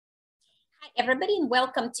everybody, and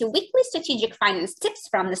welcome to Weekly Strategic Finance Tips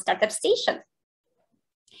from the Startup Station.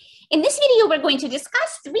 In this video, we're going to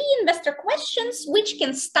discuss 3 investor questions which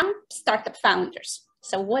can stump startup founders.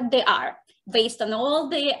 So what they are, based on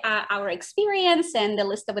all our experience and the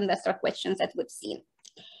list of investor questions that we've seen.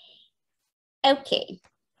 Okay,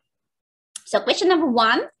 so question number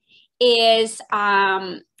 1 is,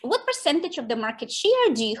 what percentage of the market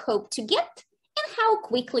share do you hope to get, and how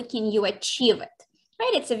quickly can you achieve it?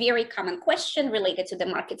 Right, it's a very common question related to the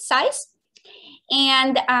market size.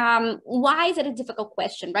 And why is it a difficult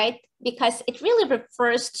question, right? Because it really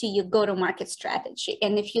refers to your go-to-market strategy.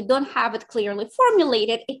 And if you don't have it clearly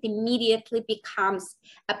formulated, it immediately becomes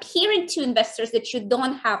apparent to investors that you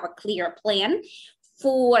don't have a clear plan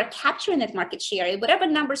for capturing that market share. Whatever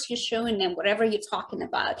numbers you're showing them, whatever you're talking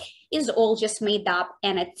about, is all just made up,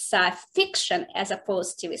 and it's fiction as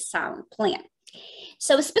opposed to a sound plan.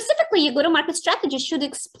 So specifically, your go-to-market strategy should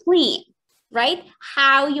explain, right,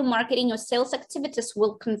 how your marketing or sales activities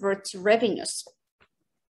will convert to revenues,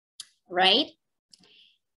 right?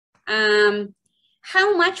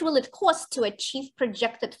 How much will it cost to achieve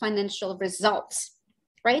projected financial results,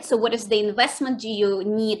 right? So what is the investment? Do you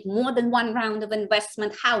need more than 1 round of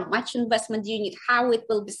investment? How much investment do you need? How it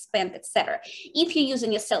will be spent, etc. If you're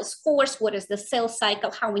using a sales force, what is the sales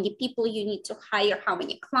cycle? How many people you need to hire? How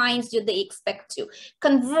many clients do they expect to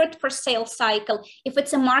convert per sales cycle? If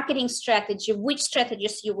it's a marketing strategy, which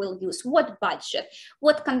strategies you will use? What budget?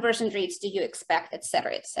 What conversion rates do you expect,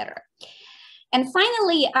 etc., etc. And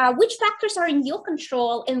finally, which factors are in your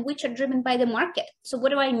control and which are driven by the market? So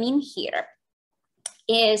what do I mean here?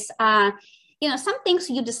 Is, some things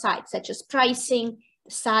you decide, such as pricing,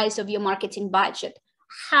 the size of your marketing budget,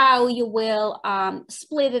 how you will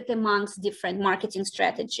split it amongst different marketing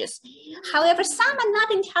strategies. However, some are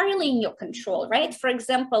not entirely in your control, right? For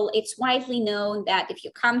example, it's widely known that if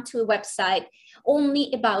you come to a website,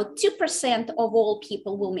 only about 2% of all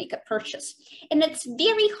people will make a purchase. And it's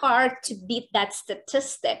very hard to beat that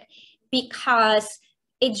statistic because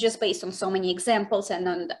it's just based on so many examples and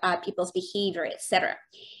on people's behavior, etc.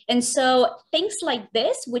 And so things like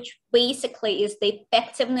this, which basically is the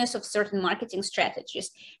effectiveness of certain marketing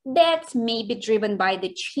strategies, that may be driven by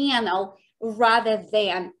the channel rather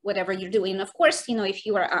than whatever you're doing. And of course, if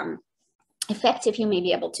you are effective, you may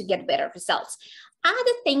be able to get better results.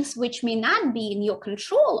 Other things which may not be in your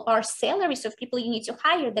control are salaries of people you need to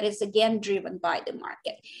hire. That is again driven by the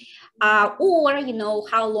market. Or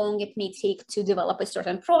how long it may take to develop a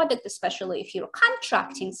certain product, especially if you're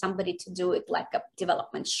contracting somebody to do it like a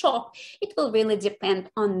development shop. It will really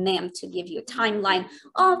depend on them to give you a timeline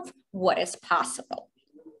of what is possible.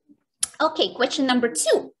 Okay, question number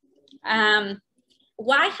 2.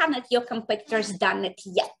 Why haven't your competitors done it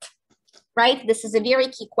yet? Right? This is a very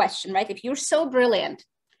key question, right? If you're so brilliant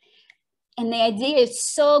and the idea is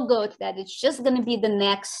so good that it's just going to be the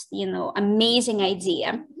next, amazing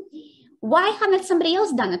idea, why haven't somebody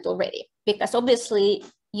else done it already? Because obviously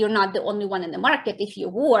you're not the only one in the market. If you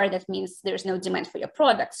were, that means there's no demand for your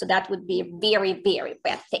product. So that would be a very, very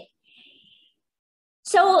bad thing.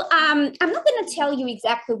 So I'm not going to tell you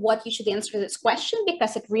exactly what you should answer this question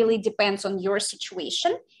because it really depends on your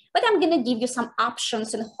situation. But I'm going to give you some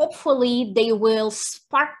options, and hopefully they will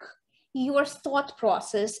spark your thought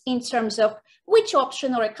process in terms of which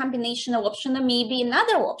option or a combination of option or maybe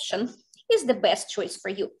another option is the best choice for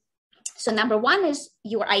you. So number 1 is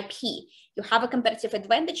your IP. You have a competitive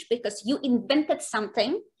advantage because you invented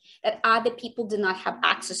something that other people do not have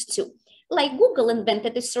access to. Like Google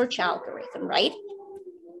invented the search algorithm, right?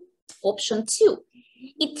 Option 2,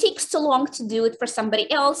 it takes too long to do it for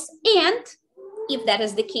somebody else, and if that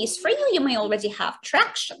is the case for you, you may already have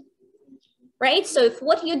traction, right? So if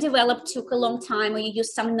what you developed took a long time, or you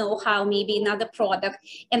use some know-how, maybe another product,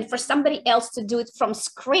 and for somebody else to do it from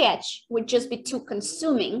scratch would just be too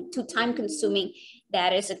time consuming,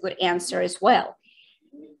 that is a good answer as well.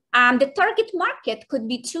 The target market could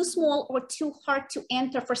be too small or too hard to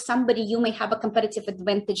enter for somebody. You may have a competitive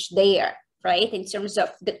advantage there, right? In terms of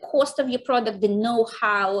the cost of your product, the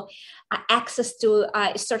know-how, access to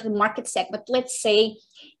a certain market segment. Let's say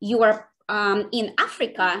you are in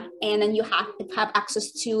Africa and then you have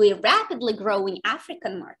access to a rapidly growing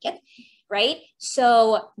African market, right?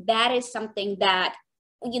 So that is something that,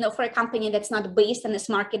 for a company that's not based in this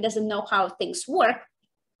market, doesn't know how things work,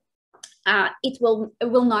 it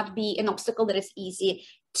will not be an obstacle that is easy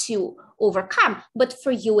to overcome. But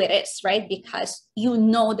for you it is, right? Because you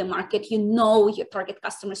know the market, you know your target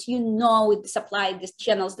customers, you know the supply, the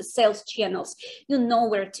channels, the sales channels, you know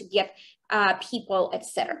where to get people,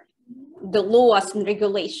 etc. The laws and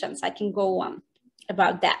regulations, I can go on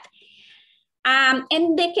about that.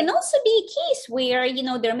 And there can also be a case where, you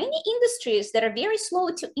know, there are many industries that are very slow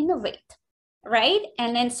to innovate, right?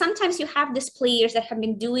 And then sometimes you have these players that have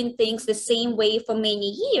been doing things the same way for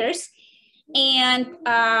many years and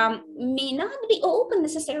may not be open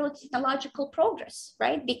necessarily to technological progress,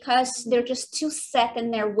 right? Because they're just too set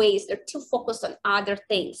in their ways. They're too focused on other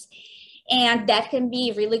things. And that can be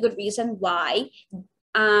a really good reason why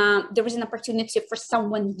there is an opportunity for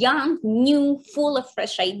someone young, new, full of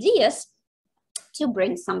fresh ideas to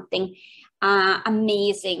bring something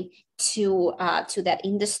amazing to that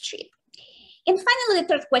industry. And finally, the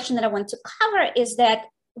third question that I want to cover is that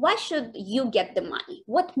why should you get the money?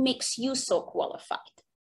 What makes you so qualified,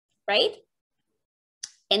 right?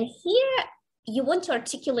 And here you want to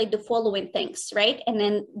articulate the following things, right? And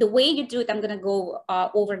then the way you do it, I'm going to go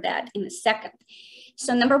over that in a second.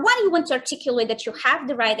 So number one, you want to articulate that you have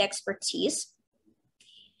the right expertise,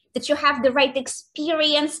 that you have the right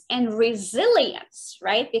experience and resilience,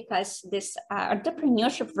 right? Because this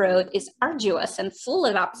entrepreneurship road is arduous and full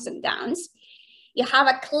of ups and downs. You have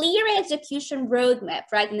a clear execution roadmap,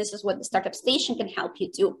 right? And this is what the Startup Station can help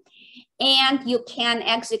you do. And you can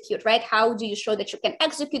execute, right? How do you show that you can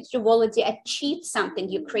execute? You've already achieved something.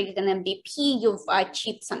 You created an MVP, you've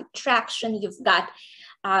achieved some traction, you've got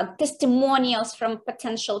testimonials from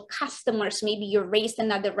potential customers. Maybe you raised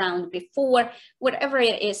another round before, whatever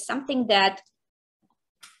it is, something that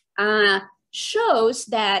shows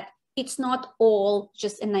that it's not all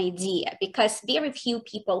just an idea, because very few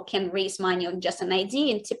people can raise money on just an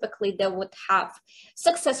idea, and typically they would have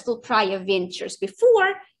successful prior ventures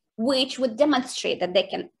before, which would demonstrate that they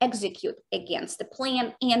can execute against the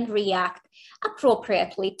plan and react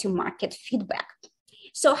appropriately to market feedback.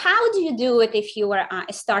 So how do you do it if you are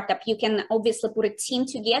a startup? You can obviously put a team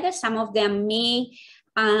together. Some of them may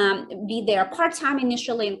be there part-time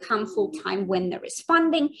initially and come full-time when there is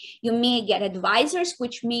funding. You may get advisors,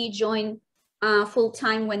 which may join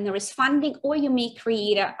full-time when there is funding, or you may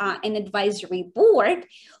create an advisory board,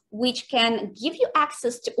 which can give you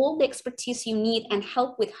access to all the expertise you need and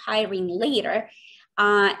help with hiring later,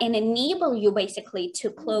 and enable you basically to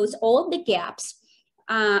close all the gaps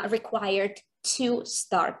required to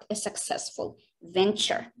start a successful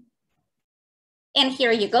venture. And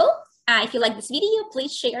here you go. If you like this video,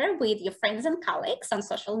 please share with your friends and colleagues on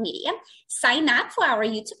social media. Sign up for our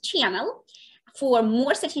YouTube channel for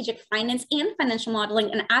more strategic finance and financial modeling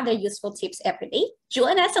and other useful tips every day.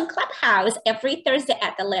 Join us on Clubhouse every Thursday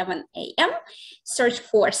at 11 a.m. Search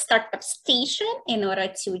for Startup Station in order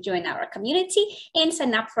to join our community and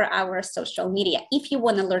sign up for our social media. If you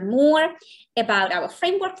want to learn more about our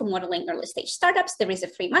framework for modeling early stage startups, there is a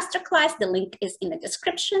free masterclass. The link is in the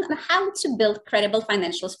description on how to build credible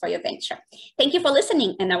financials for your venture. Thank you for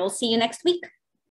listening, and I will see you next week.